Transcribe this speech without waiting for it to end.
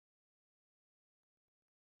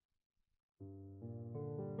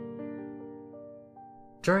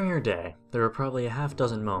During your day, there are probably a half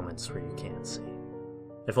dozen moments where you can't see,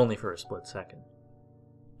 if only for a split second.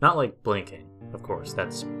 Not like blinking, of course,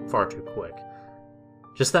 that's far too quick.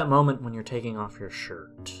 Just that moment when you're taking off your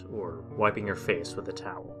shirt, or wiping your face with a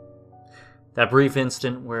towel. That brief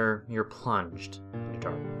instant where you're plunged into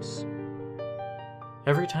darkness.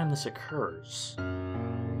 Every time this occurs,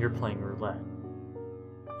 you're playing roulette.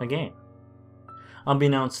 A game.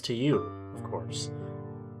 Unbeknownst to you, of course.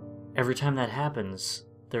 Every time that happens,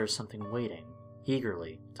 there's something waiting,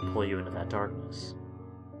 eagerly, to pull you into that darkness.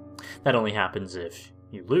 That only happens if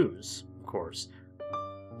you lose, of course.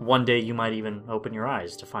 One day you might even open your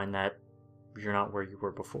eyes to find that you're not where you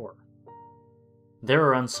were before. There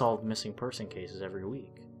are unsolved missing person cases every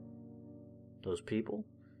week. Those people?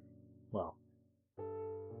 Well,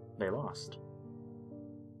 they lost.